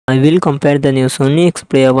I will compare the new Sony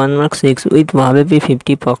Xperia 1 Mark 6 with Huawei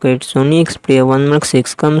P50 Pocket. Sony Xperia 1 Mark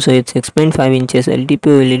 6 comes with 6.5 inches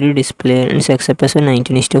LTPO LED display and success ratio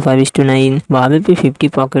 19:5:9. Huawei P50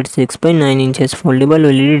 Pocket 6.9 inches foldable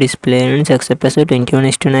LED display and success ratio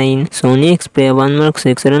 21:9. Sony Xperia 1 Mark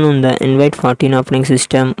 6 run on the Android 14 operating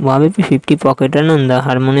system. Huawei P50 Pocket run on the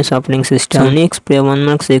Harmonious operating system. Sony Xperia 1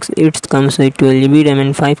 Mark 6 it comes with 12GB RAM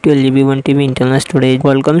and 512GB 1TB internal storage.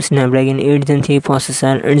 Qualcomm Snapdragon 8 Gen 3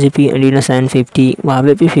 processor, 8GB Adreno 750.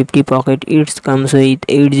 Huawei P50 Pocket it comes with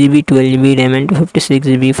 8GB 12GB RAM and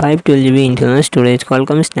 256GB 512GB internal storage.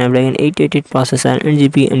 Qualcomm Snapdragon 888 processor,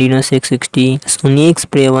 8GB Adreno 660. Sony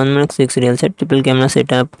Xperia 1 Mark 6 real set triple camera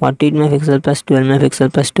setup, 48 MP plus 12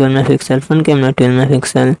 MP plus 12 MP, front camera 12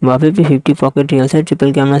 MP. Huawei P50 Pocket real set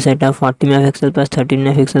triple camera setup, 40 MP plus 13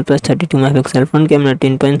 MP plus 32 MP, front camera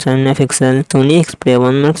 10.7 MP. Sony Xperia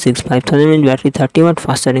 1 Mark 6 5000 mAh battery, 30 watt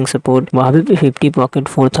fast charging support. Huawei P50 Pocket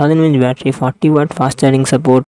 4000 mAh battery, 40 watt fast charging support.